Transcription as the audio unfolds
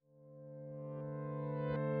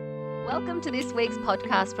Welcome to this week's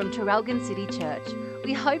podcast from Traralgon City Church.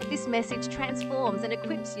 We hope this message transforms and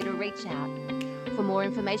equips you to reach out. For more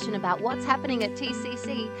information about what's happening at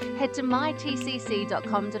TCC, head to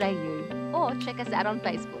mytcc.com.au or check us out on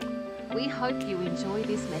Facebook. We hope you enjoy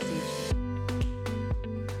this message.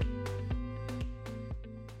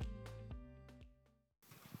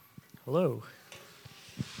 Hello.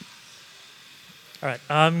 All right,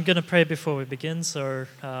 I'm going to pray before we begin so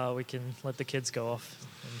we can let the kids go off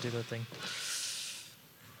and do their thing.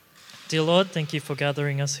 Dear Lord, thank you for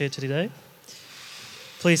gathering us here today.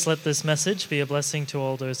 Please let this message be a blessing to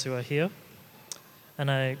all those who are here.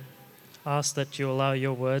 And I ask that you allow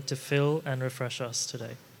your word to fill and refresh us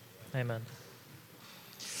today. Amen.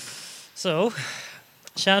 So,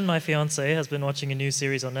 Shan, my fiancée, has been watching a new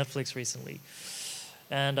series on Netflix recently.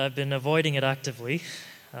 And I've been avoiding it actively.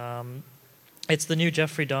 It's the new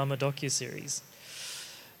Jeffrey Dahmer docuseries.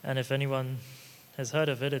 And if anyone has heard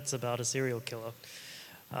of it, it's about a serial killer.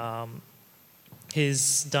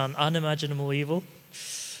 He's done unimaginable evil.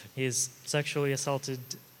 He's sexually assaulted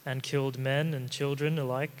and killed men and children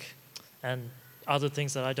alike, and other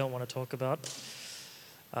things that I don't want to talk about.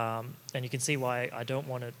 And you can see why I don't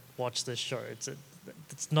want to watch this show.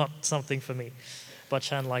 It's not something for me. But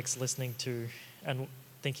Shan likes listening to and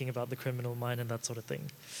thinking about the criminal mind and that sort of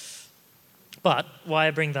thing. But why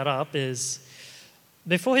I bring that up is,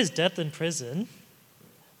 before his death in prison,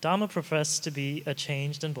 Dahmer professed to be a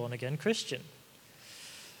changed and born-again Christian.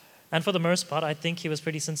 And for the most part, I think he was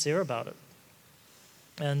pretty sincere about it.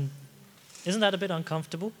 And isn't that a bit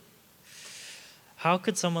uncomfortable? How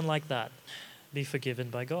could someone like that be forgiven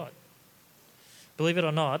by God? Believe it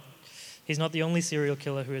or not, he's not the only serial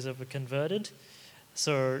killer who has ever converted.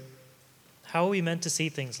 So how are we meant to see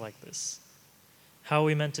things like this? How are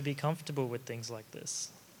we meant to be comfortable with things like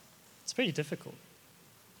this? It's pretty difficult.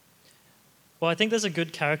 Well, I think there's a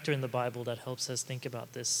good character in the Bible that helps us think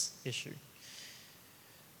about this issue.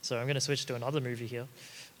 So I'm going to switch to another movie here.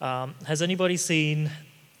 Has anybody seen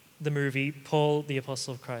the movie Paul, the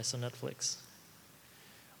Apostle of Christ on Netflix?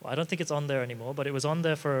 Well, I don't think it's on there anymore, but it was on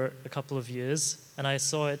there for a couple of years, and I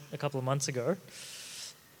saw it a couple of months ago.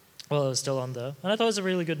 Well, it was still on there. And I thought it was a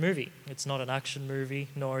really good movie. It's not an action movie,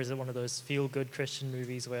 nor is it one of those feel-good Christian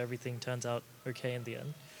movies where everything turns out okay in the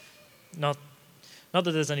end. Not that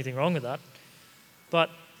there's anything wrong with that. But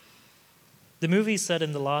the movie is set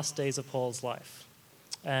in the last days of Paul's life.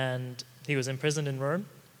 And he was imprisoned in Rome.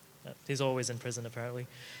 He's always in prison, apparently.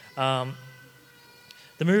 The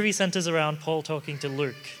movie centers around Paul talking to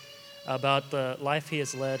Luke about the life he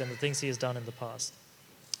has led and the things he has done in the past.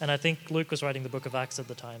 And I think Luke was writing the book of Acts at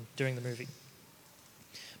the time, during the movie.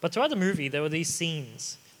 But throughout the movie, there were these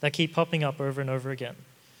scenes that keep popping up over and over again,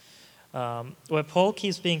 where Paul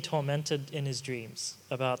keeps being tormented in his dreams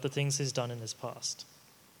about the things he's done in his past.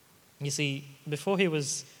 You see, before he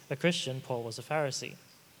was a Christian, Paul was a Pharisee.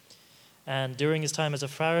 And during his time as a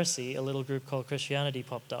Pharisee, a little group called Christianity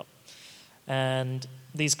popped up. And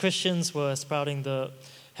these Christians were sprouting the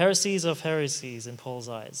heresies of heresies in Paul's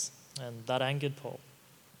eyes. And that angered Paul.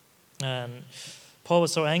 And Paul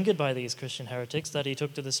was so angered by these Christian heretics that he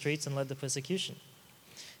took to the streets and led the persecution.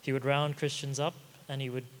 He would round Christians up and he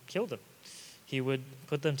would kill them. He would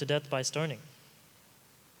put them to death by stoning.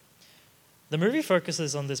 The movie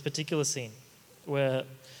focuses on this particular scene where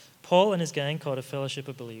Paul and his gang called a Fellowship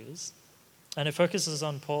of Believers, and it focuses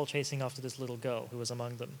on Paul chasing after this little girl who was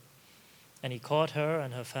among them. And he caught her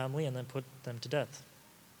and her family and then put them to death.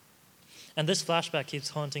 And this flashback keeps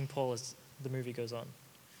haunting Paul as the movie goes on.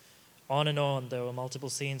 On and on, there were multiple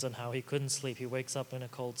scenes on how he couldn't sleep. He wakes up in a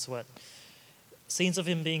cold sweat. Scenes of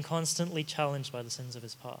him being constantly challenged by the sins of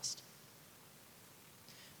his past.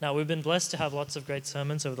 Now, we've been blessed to have lots of great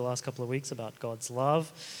sermons over the last couple of weeks about God's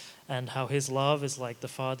love and how his love is like the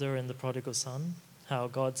Father and the prodigal son, how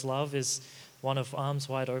God's love is one of arms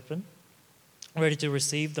wide open, ready to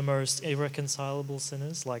receive the most irreconcilable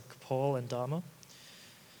sinners like Paul and Dahmer.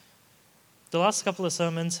 The last couple of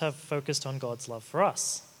sermons have focused on God's love for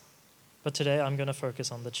us. But today I'm going to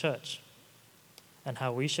focus on the church and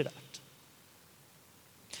how we should act.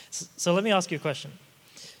 So let me ask you a question.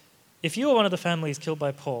 If you were one of the families killed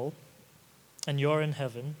by Paul and you're in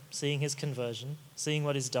heaven, seeing his conversion, seeing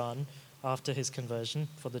what he's done after his conversion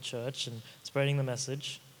for the church and spreading the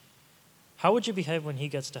message, how would you behave when he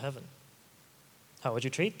gets to heaven? How would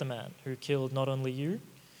you treat the man who killed not only you,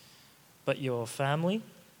 but your family,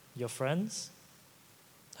 your friends?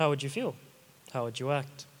 How would you feel? How would you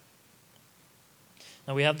act?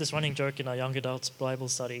 Now, we have this running joke in our young adults Bible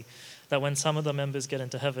study that when some of the members get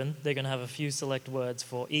into heaven, they're going to have a few select words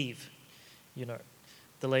for Eve,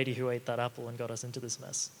 the lady who ate that apple and got us into this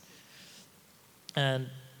mess. And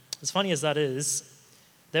as funny as that is,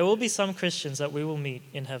 there will be some Christians that we will meet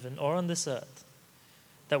in heaven or on this earth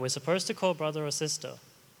that we're supposed to call brother or sister,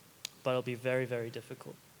 but it'll be very, very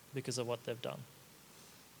difficult because of what they've done.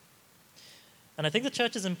 And I think the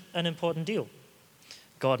church is an important deal.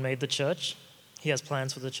 God made the church. He has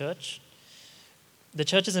plans for the church. The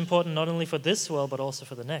church is important not only for this world, but also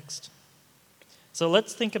for the next. So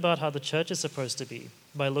let's think about how the church is supposed to be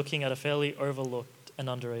by looking at a fairly overlooked and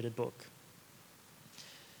underrated book.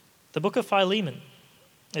 The book of Philemon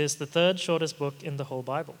is the third shortest book in the whole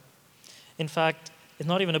Bible. In fact, it's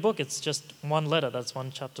not even a book, it's just one letter that's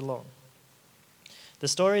one chapter long. The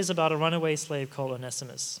story is about a runaway slave called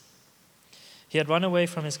Onesimus. He had run away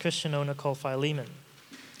from his Christian owner called Philemon,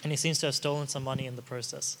 and he seems to have stolen some money in the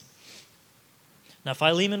process. Now,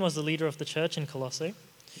 Philemon was the leader of the church in Colossae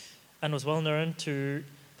and was well known to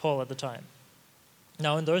Paul at the time.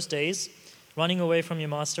 Now, in those days, running away from your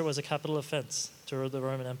master was a capital offense to the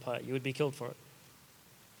Roman Empire. You would be killed for it.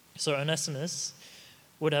 So Onesimus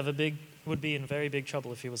would be in very big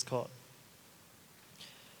trouble if he was caught.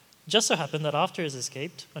 Just so happened that after his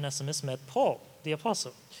escape, Onesimus met Paul, the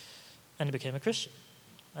apostle, and he became a Christian.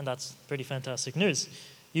 And that's pretty fantastic news.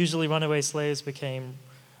 Usually runaway slaves became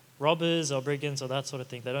robbers or brigands or that sort of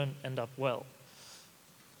thing. They don't end up well.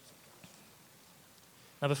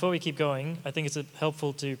 Now, before we keep going, I think it's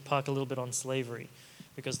helpful to park a little bit on slavery,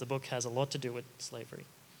 because the book has a lot to do with slavery.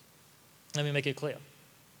 Let me make it clear.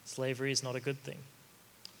 Slavery is not a good thing.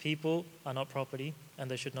 People are not property, and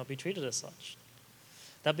they should not be treated as such.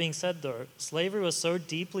 That being said, though, slavery was so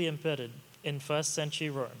deeply embedded in first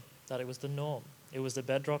century Rome that it was the norm. It was the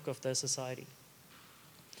bedrock of their society.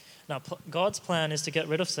 Now, God's plan is to get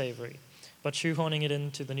rid of slavery, but shoehorning it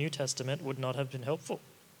into the New Testament would not have been helpful.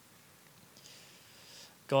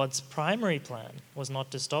 God's primary plan was not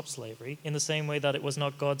to stop slavery, in the same way that it was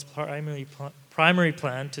not God's primary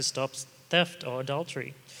plan to stop theft or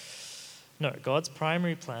adultery. No, God's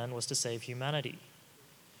primary plan was to save humanity.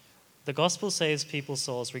 The gospel saves people's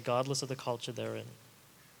souls regardless of the culture they're in.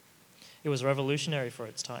 It was revolutionary for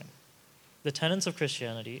its time. The tenets of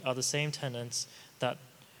Christianity are the same tenets that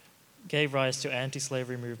gave rise to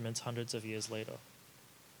anti-slavery movements hundreds of years later.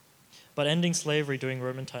 But ending slavery during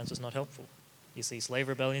Roman times was not helpful. You see, slave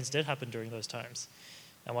rebellions did happen during those times.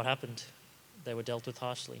 And what happened? They were dealt with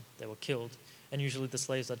harshly. They were killed. And usually the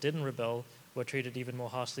slaves that didn't rebel were treated even more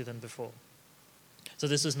harshly than before. So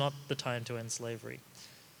this is not the time to end slavery.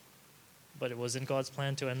 But it was in God's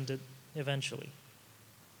plan to end it eventually.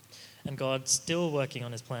 And God's still working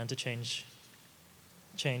on his plan to change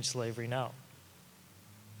slavery now.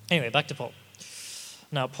 Anyway, back to Paul.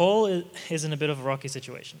 Now, Paul is in a bit of a rocky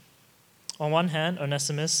situation. On one hand,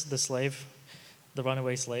 Onesimus, the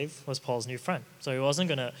runaway slave, was Paul's new friend. So he wasn't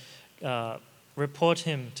going to report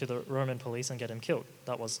him to the Roman police and get him killed.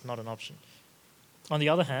 That was not an option. On the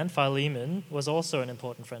other hand, Philemon was also an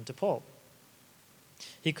important friend to Paul.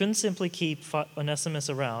 He couldn't simply keep Onesimus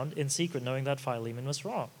around in secret knowing that Philemon was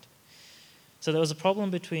wronged. So there was a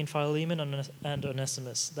problem between Philemon and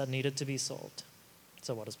Onesimus that needed to be solved.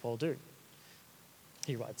 So what does Paul do?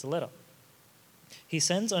 He writes a letter. He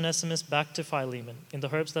sends Onesimus back to Philemon in the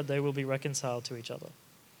hopes that they will be reconciled to each other.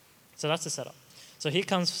 So that's the setup. So here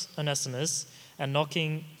comes Onesimus and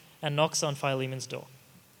knocks on Philemon's door.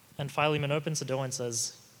 And Philemon opens the door and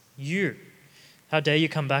says, "You, how dare you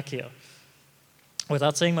come back here?"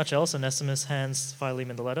 Without saying much else, Onesimus hands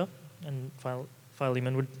Philemon the letter, and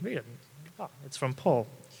Philemon would read it. It's from Paul.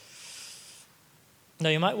 Now,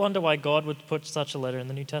 you might wonder why God would put such a letter in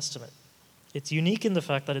the New Testament. It's unique in the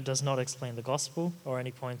fact that it does not explain the gospel or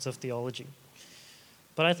any points of theology.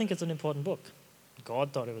 But I think it's an important book.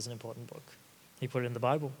 God thought it was an important book. He put it in the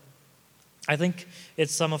Bible. I think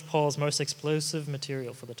it's some of Paul's most explosive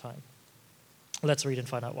material for the time. Let's read and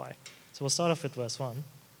find out why. So we'll start off with verse 1.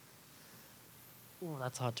 Oh,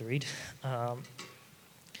 that's hard to read.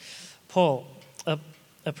 Paul,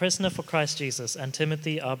 a prisoner for Christ Jesus, and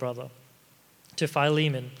Timothy, our brother, to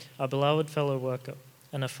Philemon, our beloved fellow worker,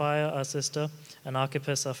 and Apphia, our sister, and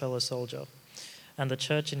Archippus, our fellow soldier, and the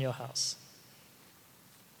church in your house.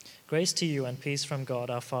 Grace to you and peace from God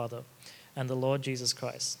our Father and the Lord Jesus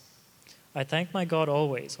Christ. I thank my God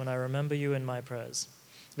always when I remember you in my prayers,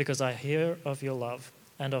 because I hear of your love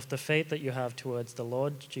and of the faith that you have towards the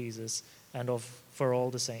Lord Jesus and for all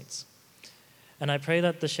the saints. And I pray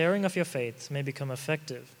that the sharing of your faith may become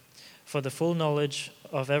effective for the full knowledge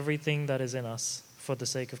of everything that is in us for the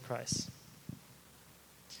sake of Christ.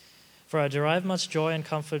 For I derive much joy and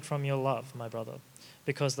comfort from your love, my brother,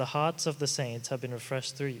 because the hearts of the saints have been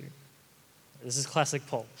refreshed through you. This is classic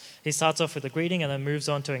Paul. He starts off with a greeting and then moves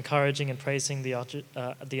on to encouraging and praising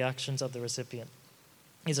the actions of the recipient.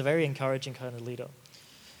 He's a very encouraging kind of leader.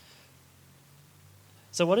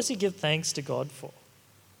 So what does he give thanks to God for?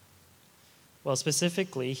 Well,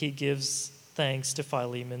 specifically, he gives thanks to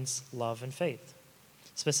Philemon's love and faith.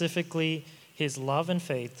 Specifically, his love and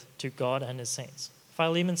faith to God and his saints.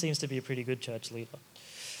 Philemon seems to be a pretty good church leader.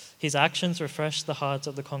 His actions refresh the hearts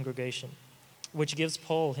of the congregation, which gives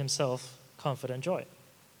Paul himself comfort and joy.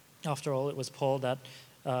 After all, it was Paul that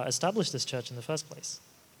established this church in the first place.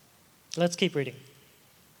 Let's keep reading.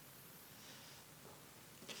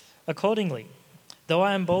 Accordingly, though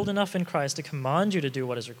I am bold enough in Christ to command you to do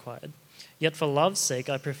what is required, yet for love's sake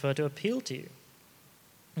I prefer to appeal to you.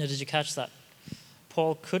 Now, did you catch that?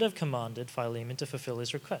 Paul could have commanded Philemon to fulfill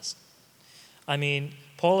his request. I mean,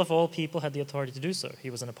 Paul of all people had the authority to do so.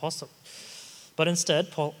 He was an apostle. But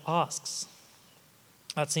instead, Paul asks.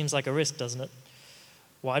 That seems like a risk, doesn't it?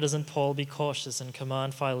 Why doesn't Paul be cautious and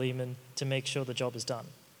command Philemon to make sure the job is done?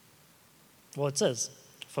 Well, it says,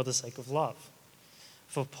 for the sake of love.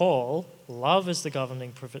 For Paul, love is the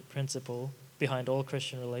governing principle behind all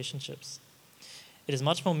Christian relationships. It is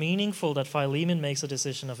much more meaningful that Philemon makes a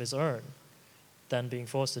decision of his own than being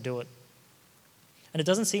forced to do it. And it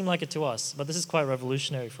doesn't seem like it to us, but this is quite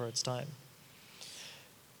revolutionary for its time.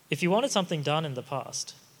 If you wanted something done in the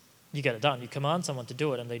past, you get it done. You command someone to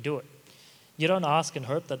do it, and they do it. You don't ask and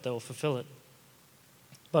hope that they'll fulfill it.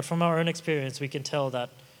 But from our own experience, we can tell that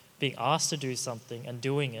being asked to do something and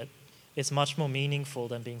doing it is much more meaningful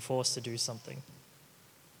than being forced to do something.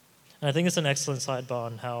 And I think it's an excellent sidebar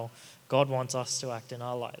on how God wants us to act in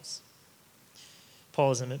our lives.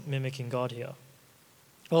 Paul is mimicking God here.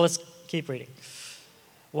 Well, let's keep reading.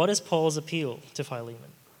 What is Paul's appeal to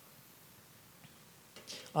Philemon?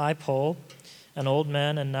 I, Paul, an old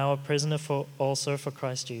man and now a prisoner also for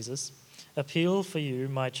Christ Jesus, appeal to you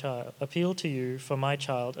for my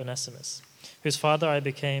child Onesimus, whose father I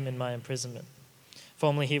became in my imprisonment.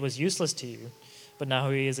 Formerly he was useless to you, but now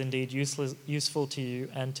he is indeed useful to you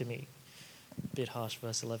and to me. Bit harsh,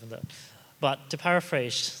 verse 11 there. But to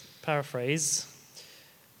paraphrase,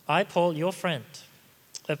 I, Paul, your friend,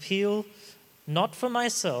 appeal not for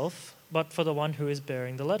myself, but for the one who is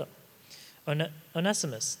bearing the letter.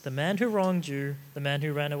 Onesimus, the man who wronged you, the man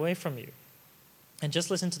who ran away from you. And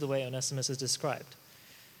just listen to the way Onesimus is described.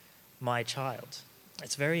 My child.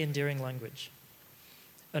 It's very endearing language.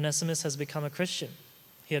 Onesimus has become a Christian.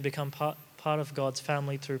 He had become part of God's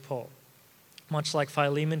family through Paul, much like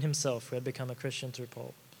Philemon himself, who had become a Christian through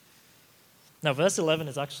Paul. Now, verse 11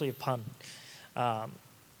 is actually a pun.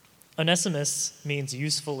 Onesimus means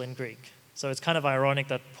useful in Greek. So it's kind of ironic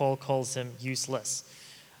that Paul calls him useless.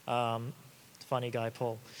 Funny guy,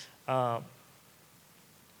 Paul.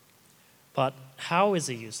 But how is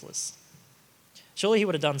he useless? Surely he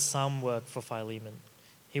would have done some work for Philemon.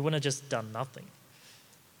 He wouldn't have just done nothing.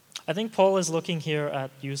 I think Paul is looking here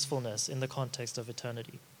at usefulness in the context of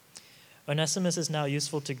eternity. Onesimus is now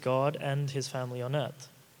useful to God and his family on earth.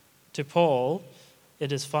 To Paul,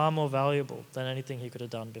 it is far more valuable than anything he could have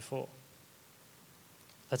done before.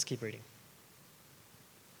 Let's keep reading.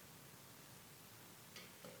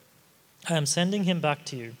 I am sending him back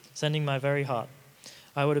to you, sending my very heart.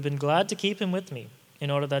 I would have been glad to keep him with me,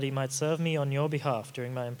 in order that he might serve me on your behalf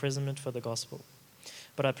during my imprisonment for the gospel.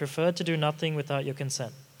 But I preferred to do nothing without your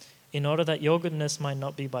consent, in order that your goodness might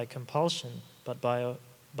not be by compulsion, but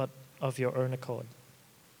of your own accord.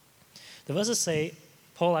 The verses say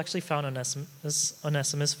Paul actually found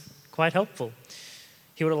Onesimus quite helpful.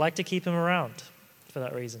 He would have liked to keep him around for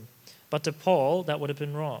that reason. But to Paul, that would have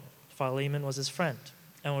been wrong. Philemon was his friend,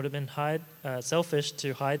 and would have been selfish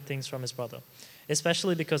to hide things from his brother,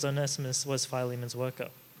 especially because Onesimus was Philemon's worker.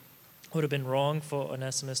 It would have been wrong for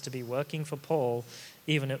Onesimus to be working for Paul,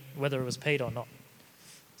 whether it was paid or not.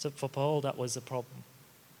 So for Paul, that was a problem.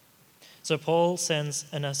 So Paul sends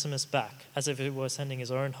Onesimus back, as if he were sending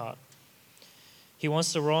his own heart. He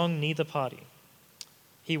wants to wrong neither party.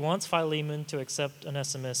 He wants Philemon to accept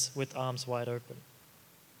Onesimus with arms wide open.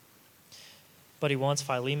 But he wants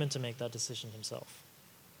Philemon to make that decision himself.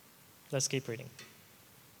 Let's keep reading.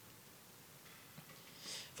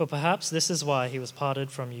 For perhaps this is why he was parted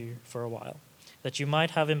from you for a while, that you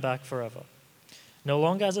might have him back forever, no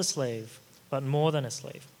longer as a slave, but more than a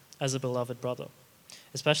slave, as a beloved brother,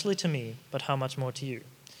 especially to me, but how much more to you,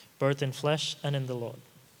 both in flesh and in the Lord.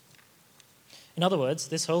 In other words,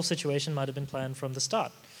 this whole situation might have been planned from the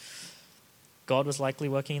start. God was likely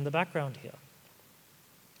working in the background here.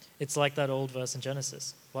 It's like that old verse in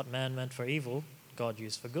Genesis, what man meant for evil, God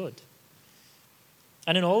used for good.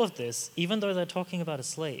 And in all of this, even though they're talking about a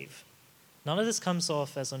slave, none of this comes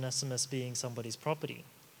off as Onesimus being somebody's property.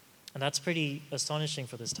 And that's pretty astonishing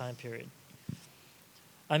for this time period.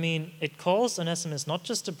 I mean, it calls Onesimus not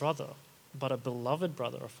just a brother, but a beloved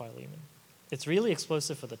brother of Philemon. It's really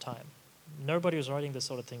explosive for the time. Nobody was writing this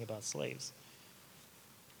sort of thing about slaves.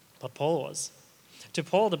 But Paul was. To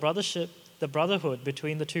Paul, the brotherhood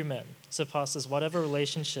between the two men surpasses whatever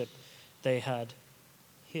relationship they had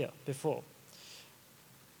here before.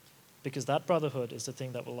 Because that brotherhood is the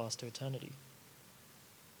thing that will last to eternity.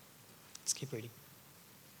 Let's keep reading.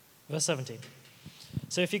 Verse 17.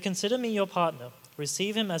 So if you consider me your partner,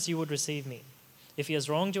 receive him as you would receive me. If he has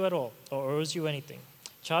wronged you at all or owes you anything,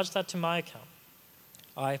 charge that to my account.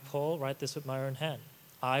 I, Paul, write this with my own hand.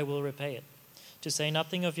 I will repay it. To say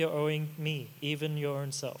nothing of your owing me, even your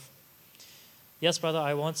own self. Yes, brother,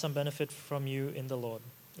 I want some benefit from you in the Lord.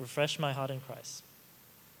 Refresh my heart in Christ.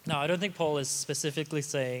 Now, I don't think Paul is specifically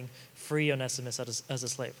saying free Onesimus as a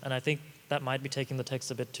slave, and I think that might be taking the text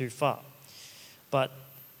a bit too far. But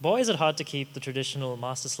boy, is it hard to keep the traditional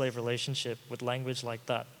master-slave relationship with language like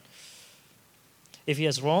that. If he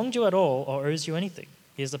has wronged you at all or owes you anything,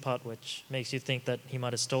 here's the part which makes you think that he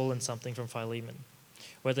might have stolen something from Philemon.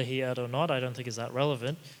 Whether he had or not, I don't think is that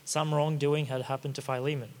relevant. Some wrongdoing had happened to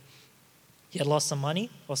Philemon. He had lost some money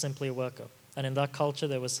or simply a worker. And in that culture,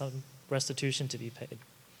 there was some restitution to be paid.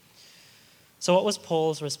 So what was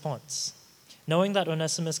Paul's response? Knowing that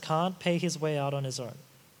Onesimus can't pay his way out on his own,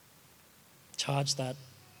 charge that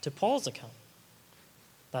to Paul's account.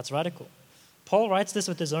 That's radical. Paul writes this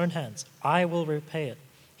with his own hands. I will repay it.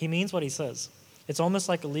 He means what he says. It's almost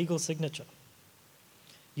like a legal signature.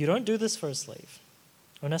 You don't do this for a slave.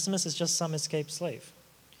 Onesimus is just some escaped slave.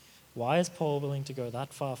 Why is Paul willing to go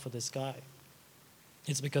that far for this guy?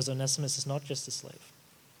 It's because Onesimus is not just a slave.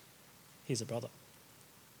 He's a brother.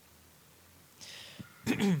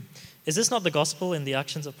 Is this not the gospel in the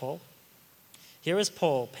actions of Paul? Here is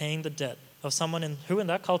Paul paying the debt of someone who in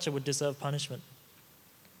that culture would deserve punishment.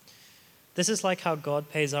 This is like how God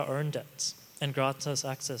pays our own debts and grants us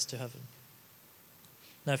access to heaven.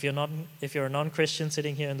 Now, if you're a non-Christian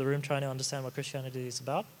sitting here in the room trying to understand what Christianity is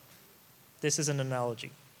about, this is an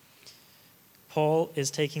analogy. Paul is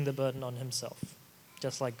taking the burden on himself,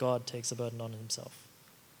 just like God takes the burden on himself.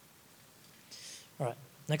 All right,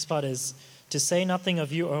 next part is to say nothing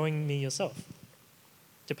of you owing me yourself.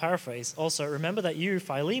 To paraphrase, also remember that you,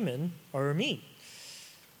 Philemon, owe me.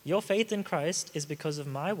 Your faith in Christ is because of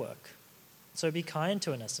my work. So be kind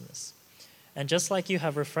to Onesimus. And just like you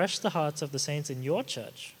have refreshed the hearts of the saints in your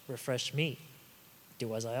church, refresh me.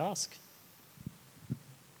 Do as I ask.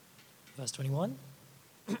 Verse 21.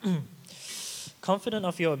 Confident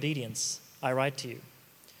of your obedience, I write to you,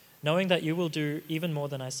 knowing that you will do even more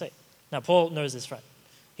than I say. Now, Paul knows this friend.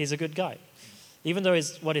 He's a good guy. Even though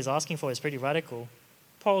what he's asking for is pretty radical,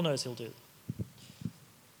 Paul knows he'll do it.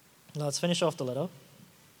 Now, let's finish off the letter.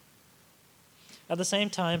 At the same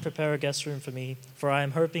time, prepare a guest room for me, for I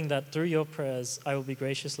am hoping that through your prayers I will be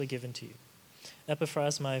graciously given to you.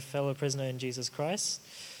 Epaphras, my fellow prisoner in Jesus Christ,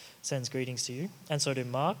 sends greetings to you, and so do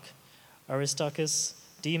Mark, Aristarchus,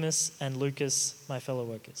 Demas, and Lucas, my fellow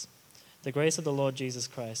workers. The grace of the Lord Jesus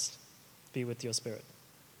Christ be with your spirit.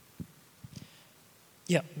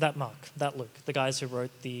 Yeah, that Mark, that Luke, the guys who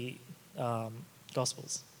wrote the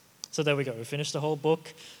Gospels. So there we go. We finished the whole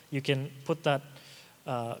book. You can put that,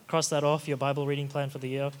 cross that off your Bible reading plan for the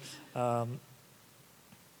year. Now,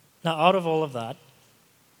 out of all of that,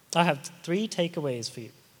 I have 3 takeaways for you.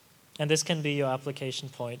 And this can be your application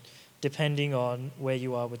point depending on where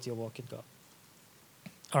you are with your walk in God.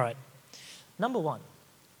 All right. Number 1,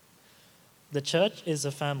 the church is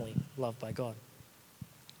a family loved by God.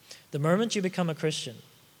 The moment you become a Christian,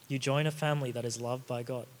 you join a family that is loved by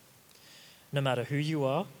God. No matter who you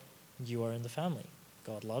are in the family.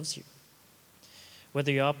 God loves you.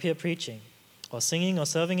 Whether you're up here preaching, or singing, or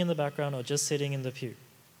serving in the background, or just sitting in the pew,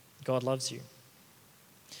 God loves you.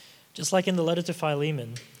 Just like in the letter to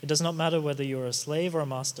Philemon, it does not matter whether you're a slave or a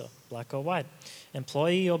master, black or white,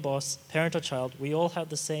 employee or boss, parent or child, we all have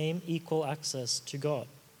the same equal access to God.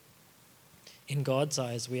 In God's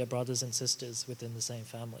eyes, we are brothers and sisters within the same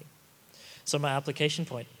family. So my application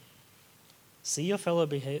point, see your fellow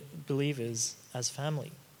believers as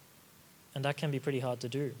family. And that can be pretty hard to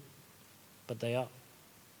do, but they are.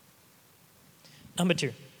 Number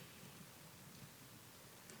 2,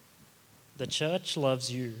 the church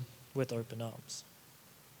loves you with open arms.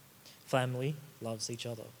 Family loves each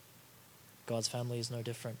other. God's family is no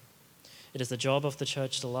different. It is the job of the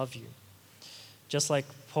church to love you. Just like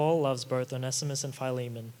Paul loves both Onesimus and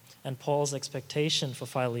Philemon, and Paul's expectation for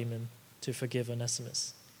Philemon to forgive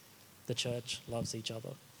Onesimus. The church loves each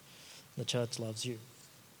other. The church loves you.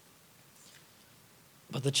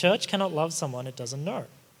 But the church cannot love someone it doesn't know.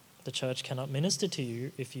 The church cannot minister to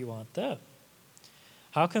you if you aren't there.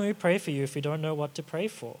 How can we pray for you if we don't know what to pray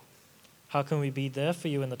for? How can we be there for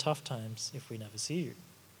you in the tough times if we never see you?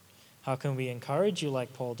 How can we encourage you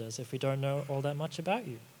like Paul does if we don't know all that much about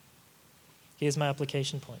you? Here's my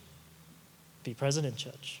application point. Be present in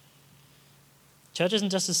church. Church isn't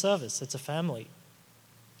just a service, it's a family.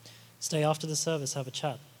 Stay after the service, have a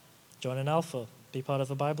chat. Join an alpha, be part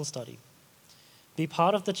of a Bible study. Be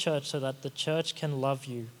part of the church so that the church can love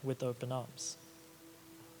you with open arms.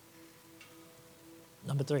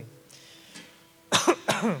 Number 3.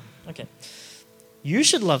 Okay. You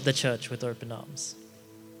should love the church with open arms.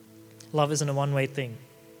 Love isn't a one-way thing.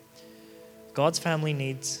 God's family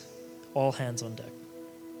needs all hands on deck.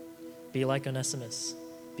 Be like Onesimus.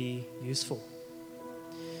 Be useful.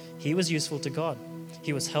 He was useful to God.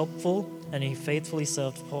 He was helpful and he faithfully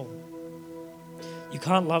served Paul. You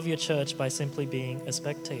can't love your church by simply being a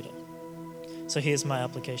spectator. So here's my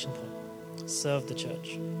application point. Serve the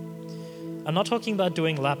church. I'm not talking about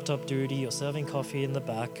doing laptop duty or serving coffee in the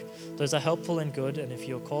back. Those are helpful and good, and if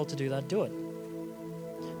you're called to do that, do it.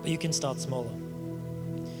 But you can start smaller.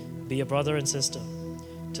 Be a brother and sister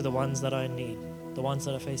to the ones that are in need, the ones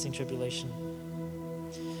that are facing tribulation.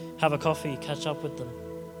 Have a coffee, catch up with them,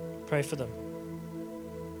 pray for them.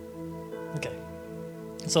 Okay,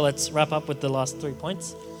 so let's wrap up with the last 3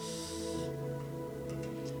 points.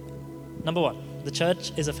 Number 1, the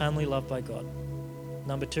church is a family loved by God.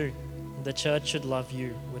 Number 2, the church should love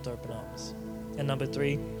you with open arms. And number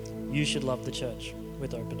 3, you should love the church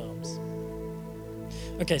with open arms.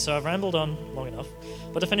 Okay, so I've rambled on long enough,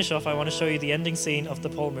 but to finish off, I want to show you the ending scene of the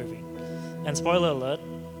Paul movie. And spoiler alert,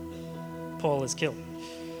 Paul is killed.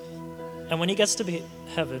 And when he gets to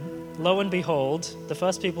heaven, lo and behold, the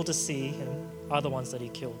first people to see him are the ones that he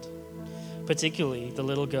killed, particularly the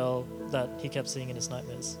little girl that he kept seeing in his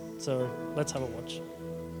nightmares. So let's have a watch.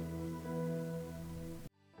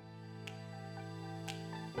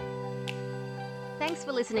 Thanks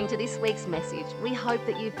for listening to this week's message. We hope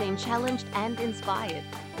that you've been challenged and inspired.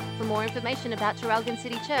 For more information about Traralgon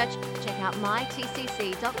City Church, check out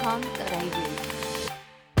mytcc.com.au.